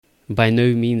by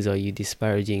no means are you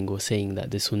disparaging or saying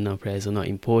that the sunnah prayers are not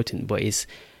important, but it's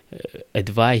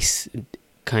advice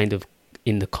kind of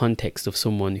in the context of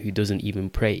someone who doesn't even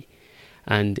pray.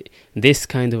 And this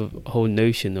kind of whole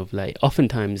notion of like,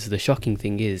 oftentimes the shocking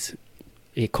thing is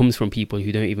it comes from people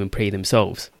who don't even pray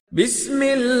themselves.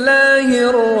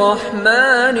 Bismillahir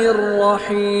Rahmanir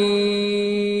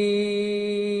Rahim.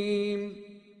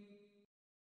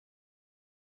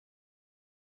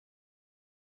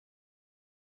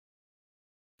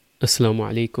 Assalamu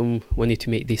alaikum. Wanted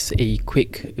to make this a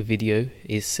quick video.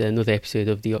 It's another episode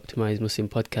of the Optimized Muslim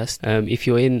podcast. If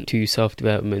you're into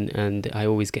self-development, and I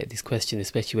always get this question,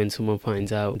 especially when someone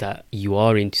finds out that you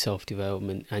are into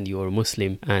self-development and you're a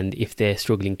Muslim, and if they're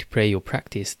struggling to pray or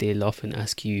practice, they'll often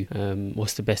ask you,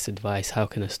 what's the best advice? How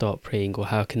can I start praying? Or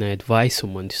how can I advise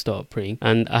someone to start praying?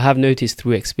 And I have noticed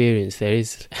through experience there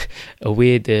is a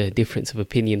weird difference of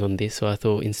opinion on this. So I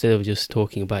thought, instead of just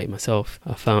talking about it myself,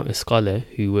 I found a scholar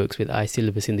who works with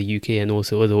iSyllabus in the UK and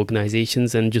also other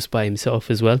organizations, and just by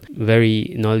himself as well.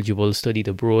 Very knowledgeable, studied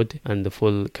abroad, and the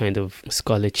full kind of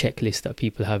scholar checklist that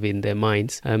people have in their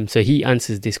minds. So he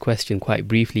answers this question quite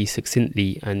briefly,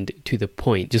 succinctly, and to the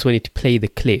point. Just wanted to play the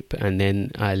clip and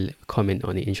then I'll comment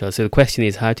on it, inshallah. So the question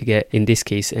is how to get, in this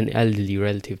case, an elderly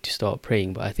relative to start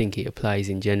praying, but I think it applies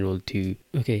in general to...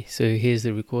 Okay, so here's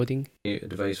the recording.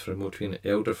 Advice for motivating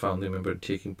an elder family member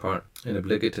taking part in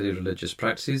obligatory religious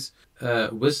practices.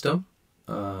 Wisdom,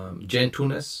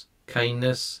 gentleness,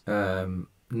 kindness,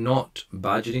 not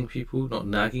badgering people, not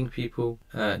nagging people,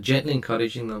 gently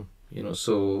encouraging them.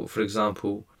 So for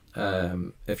example,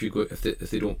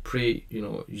 if they don't pray,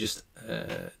 you just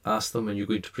ask them, when you're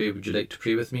going to pray, would you like to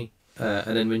pray with me?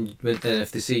 And then when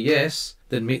if they say yes,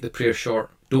 then make the prayer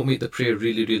short. Don't make the prayer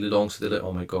really, really long so they're like,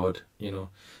 oh my God,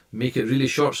 Make it really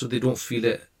short so they don't feel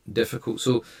it difficult.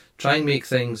 So try and make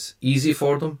things easy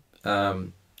for them.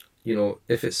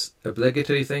 If it's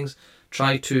obligatory things,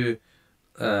 try to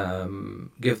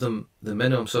give them the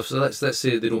minimum stuff. So let's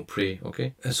say they don't pray,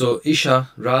 okay? So Isha,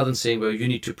 rather than saying, well, you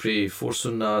need to pray 4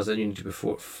 sunnahs, then you need to pray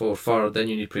 4 fard, then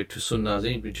you need to pray 2 sunnahs,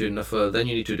 then you need to do nafil, then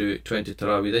you need to do 20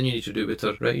 tarawih, then you need to do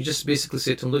witr, right? You just basically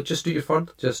say to them, look, just do your fard,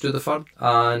 just do the fard,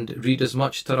 and read as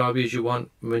much tarawih as you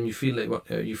want. When you feel like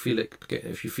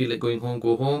if you feel like going home,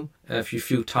 go home. If you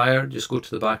feel tired, just go to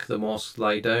the back of the mosque,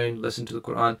 lie down, listen to the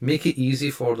Quran. Make it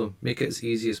easy for them. Make it as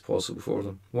easy as possible for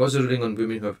them. What is the ruling on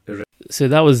women who have So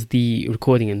that was the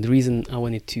recording, and the reason I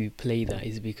wanted to play that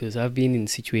is because I've been in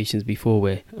situations before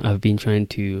where I've been trying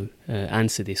to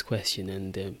answer this question,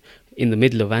 and in the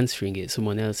middle of answering it,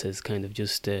 someone else has kind of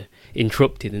just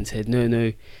interrupted and said,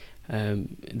 no,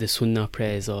 the sunnah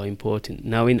prayers are important.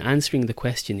 Now, in answering the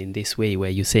question in this way, where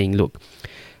you're saying, look,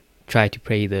 try to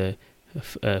pray the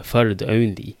fard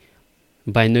only,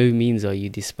 by no means are you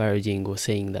disparaging or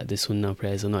saying that the sunnah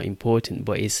prayers are not important,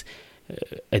 but it's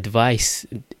advice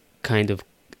kind of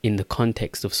in the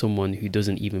context of someone who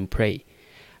doesn't even pray.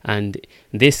 And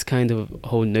this kind of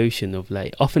whole notion of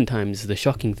like, oftentimes the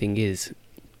shocking thing is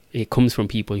it comes from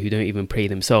people who don't even pray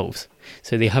themselves.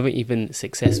 So they haven't even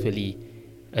successfully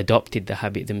adopted the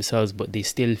habit themselves, but they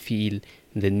still feel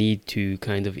the need to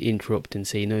kind of interrupt and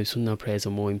say, no, sunnah prayers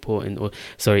are more important, or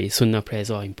sorry, sunnah prayers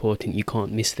are important, you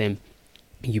can't miss them,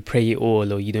 you pray it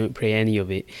all or you don't pray any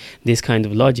of it. This kind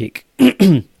of logic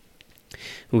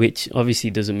which obviously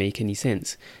doesn't make any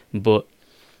sense, but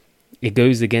it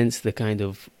goes against the kind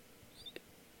of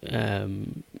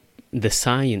the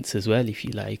science as well, if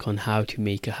you like, on how to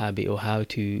make a habit or how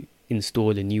to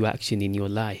install a new action in your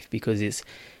life, because it's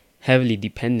heavily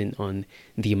dependent on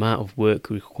the amount of work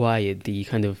required, the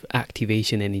kind of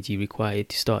activation energy required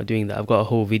to start doing that. I've got a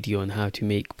whole video on how to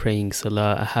make praying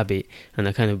Salah a habit, and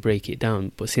I kind of break it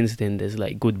down. But since then, there's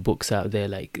like good books out there,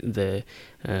 like the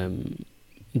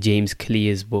James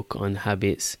Clear's book on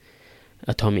habits,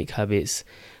 Atomic Habits,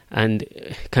 and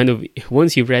kind of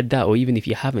once you've read that, or even if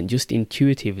you haven't, just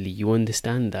intuitively you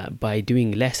understand that by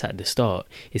doing less at the start,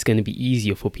 it's going to be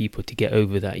easier for people to get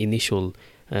over that initial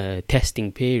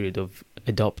testing period of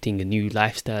adopting a new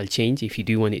lifestyle change, if you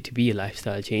do want it to be a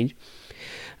lifestyle change.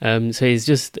 So it's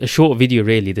just a short video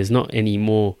really, there's not any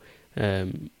more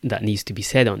that needs to be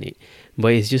said on it,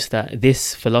 but it's just that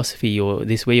this philosophy or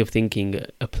this way of thinking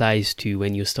applies to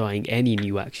when you're starting any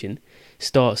new action.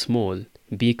 Start small,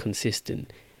 be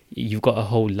consistent. You've got a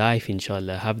whole life,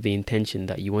 inshallah. Have the intention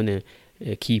that you want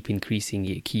to keep increasing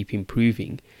it, keep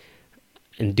improving,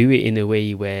 and do it in a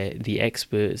way where the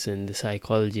experts and the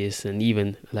psychologists and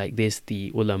even like this,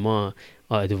 the ulama,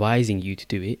 are advising you to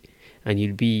do it, and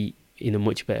you'll be in a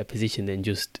much better position than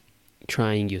just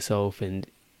trying yourself and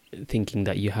thinking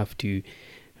that you have to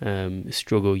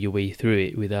struggle your way through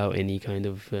it without any kind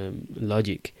of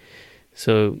logic.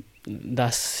 So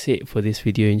that's it for this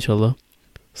video, inshallah.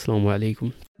 Assalamu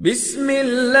alaikum. بسم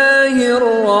الله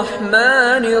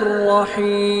الرحمن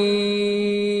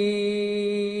الرحيم